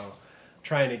pies. So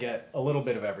trying to get a little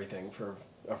bit of everything for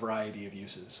a variety of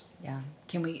uses. Yeah.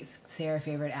 Can we say our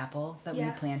favorite apple that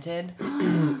Yes. we planted?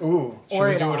 Ooh, should Or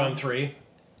we it do it all. on 3?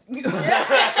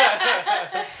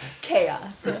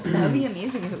 Chaos. That would be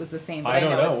amazing if it was the same. But I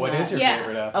don't know. it's What not. is your Yeah.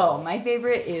 favorite apple? Oh, my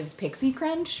favorite is Pixie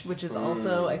Crunch, which is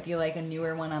also, I feel like, a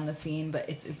newer one on the scene, but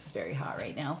it's very hot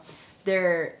right now.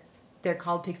 They're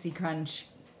called Pixie Crunch.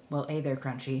 Well, they're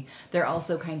crunchy. They're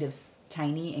also kind of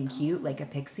tiny and cute, like a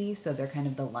pixie, so they're kind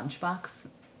of the lunchbox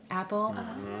apple,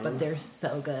 but they're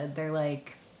so good. They're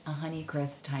like a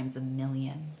Honeycrisp times a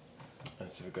million.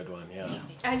 That's a good one, yeah.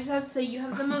 I just have to say, you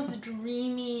have the most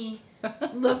dreamy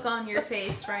look on your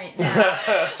face right now.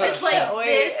 Just like, Can't wait.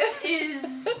 this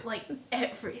is like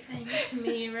everything to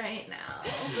me right now.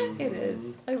 It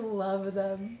is. I love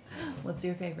them. What's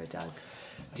your favorite, Doug?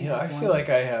 Do You know, I have feel one? like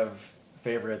I have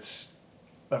favorites,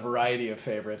 a variety of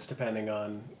favorites, depending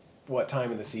on what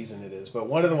time of the season it is. But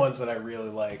one of the ones that I really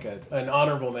like, an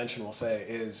honorable mention we'll say,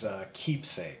 is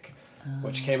Keepsake,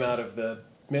 which came out of the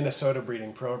Minnesota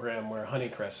breeding program where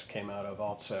Honeycrisp came out of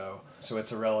also. So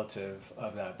it's a relative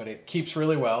of that. But it keeps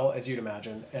really well, as you'd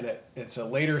imagine. And it's a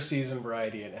later season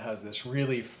variety, and it has this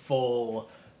really full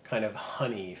kind of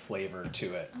honey flavor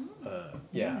to it.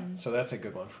 So that's a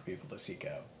good one for people to seek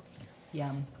out.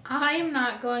 Yum. I am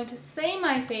not going to say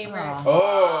my favorite. Aw.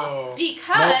 Oh, Because,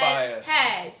 no bias.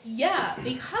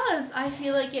 because I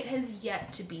feel like it has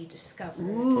yet to be discovered.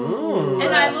 Ooh.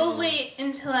 And I will wait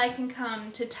until I can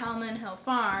come to Talman Hill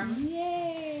Farm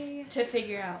Yay. to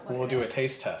figure out what We'll it do a is.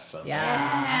 taste test sometime.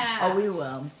 Yeah. Yeah. Oh, we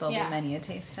will. There'll Yeah. be many a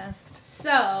taste test.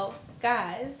 So,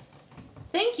 guys,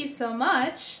 thank you so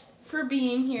much for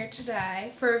being here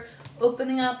today, for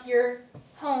opening up your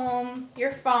home,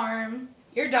 your farm,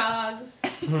 your dogs,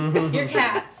 your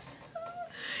cats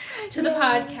to the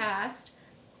podcast.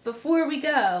 Before we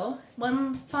go,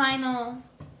 one final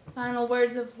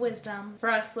words of wisdom for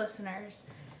us listeners.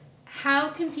 How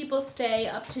can people stay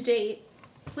up to date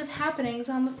with happenings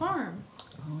on the farm?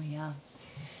 Oh, yeah.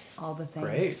 All the things.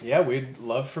 Great. Yeah, we'd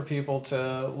love for people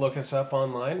to look us up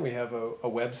online. We have a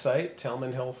website,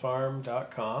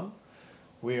 talmanhillfarm.com.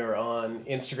 We are on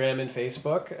Instagram and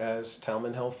Facebook as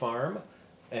Talman Hill Farm.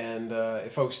 And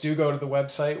if folks do go to the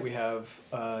website, we have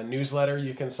a newsletter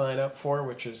you can sign up for,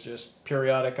 which is just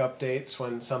periodic updates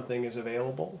when something is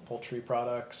available, poultry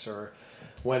products, or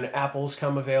when apples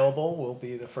come available, we'll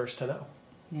be the first to know.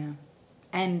 Yeah.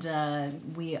 And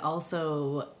we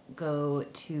also go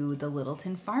to the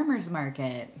Littleton Farmers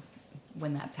Market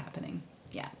when that's happening.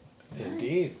 Yeah.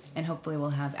 Indeed. And hopefully we'll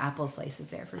have apple slices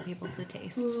there for people to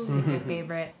taste. Pick their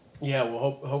favorite. Yeah,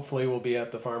 well, hopefully we'll be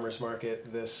at the farmers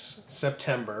market this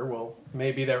September. We'll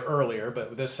may be there earlier,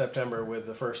 but this September with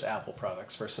the first apple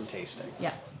products for some tasting.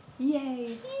 Yeah.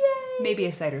 Yay. Maybe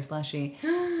a cider slushy.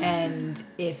 And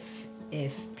if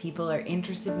people are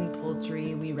interested in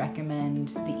poultry, we recommend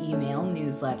the email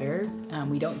newsletter.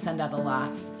 We don't send out a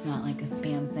lot. It's not like a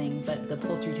spam thing, but the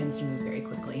poultry tends to move very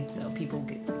quickly. So people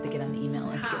get on the email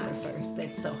list, get there first.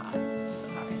 It's so hot. So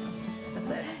hot right now.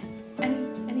 That's it.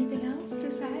 Anything else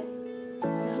to say? No?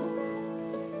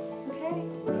 Okay.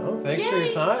 No, thanks for your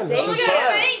Yay. time. This Thank was you. fun.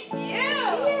 Thank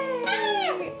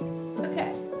you. Okay.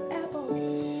 Apples.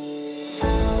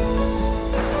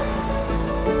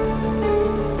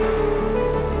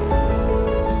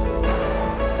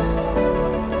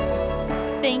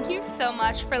 Thank you so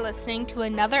much for listening to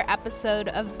another episode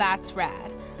of That's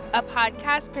Rad, a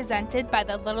podcast presented by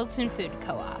the Littleton Food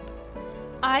Co-op.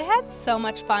 I had so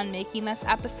much fun making this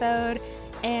episode,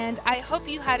 and I hope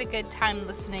you had a good time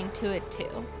listening to it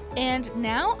too. And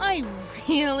now I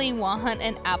really want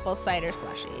an apple cider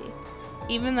slushie,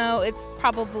 even though it's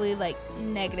probably like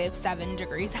 -7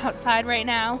 degrees outside right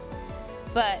now.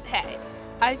 But hey,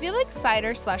 I feel like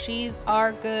cider slushies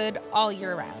are good all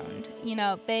year round. You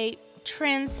know, they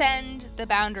transcend the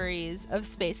boundaries of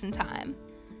space and time.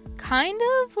 Kind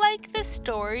of like the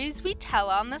stories we tell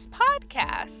on this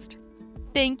podcast.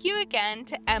 Thank you again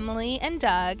to Emily and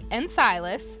Doug and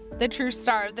Silas, the true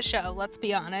star of the show, let's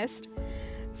be honest,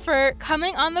 for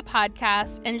coming on the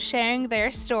podcast and sharing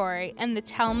their story and the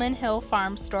Talman Hill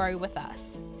Farm story with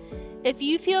us. If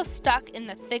you feel stuck in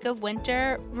the thick of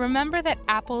winter, remember that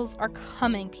apples are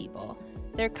coming, people.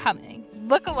 They're coming.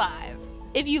 Look alive.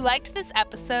 If you liked this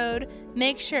episode,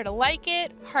 make sure to like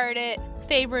it, heart it,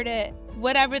 favorite it,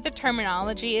 whatever the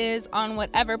terminology is on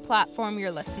whatever platform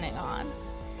you're listening on.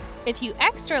 If you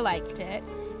extra liked it,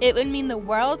 it would mean the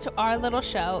world to our little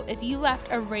show if you left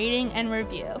a rating and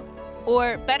review.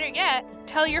 Or better yet,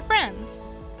 tell your friends.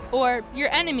 Or your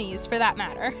enemies, for that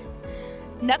matter.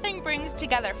 Nothing brings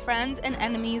together friends and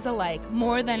enemies alike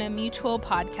more than a mutual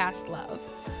podcast love.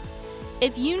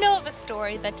 If you know of a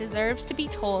story that deserves to be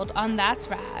told on That's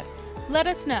Rad, let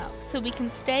us know so we can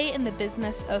stay in the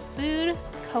business of food,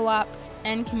 co-ops,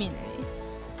 and community.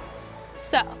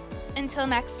 So, until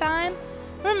next time,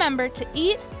 remember to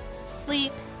eat,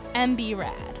 sleep, and be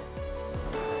rad.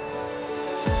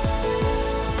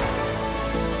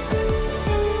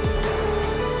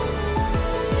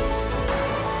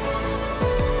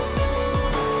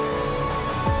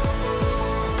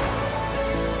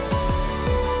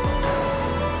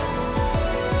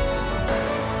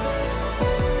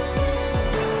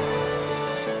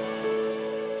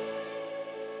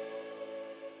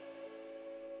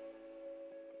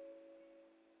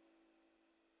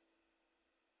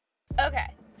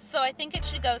 Okay, so I think it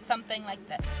should go something like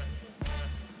this.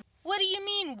 What do you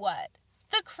mean, what?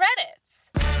 The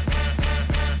credits!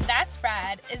 That's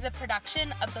Rad is a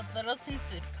production of the Littleton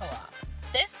Food Co-op.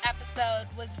 This episode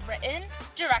was written,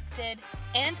 directed,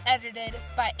 and edited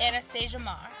by Anastasia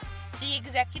Marr. The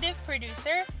executive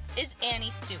producer is Annie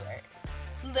Stewart.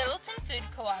 Littleton Food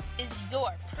Co-op is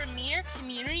your premier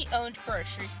community-owned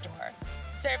grocery store,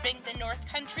 serving the North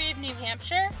Country of New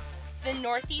Hampshire, the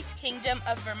Northeast Kingdom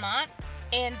of Vermont,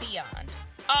 and beyond.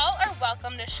 All are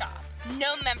welcome to shop.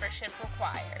 No membership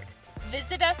required.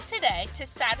 Visit us today to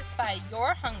satisfy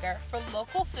your hunger for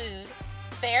local food,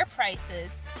 fair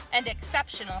prices, and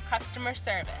exceptional customer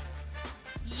service.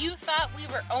 You thought we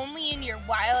were only in your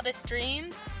wildest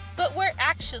dreams, but we're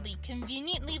actually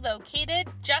conveniently located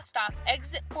just off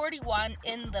Exit 41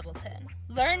 in Littleton.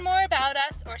 Learn more about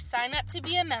us or sign up to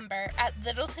be a member at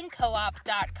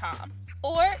littletoncoop.com.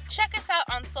 Or check us out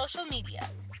on social media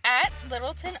at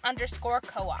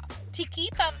Littleton_co-op to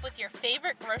keep up with your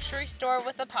favorite grocery store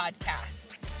with a podcast.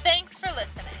 Thanks for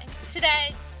listening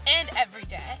today and every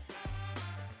day.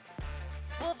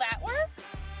 Will that work?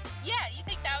 Yeah, you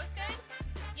think that was good?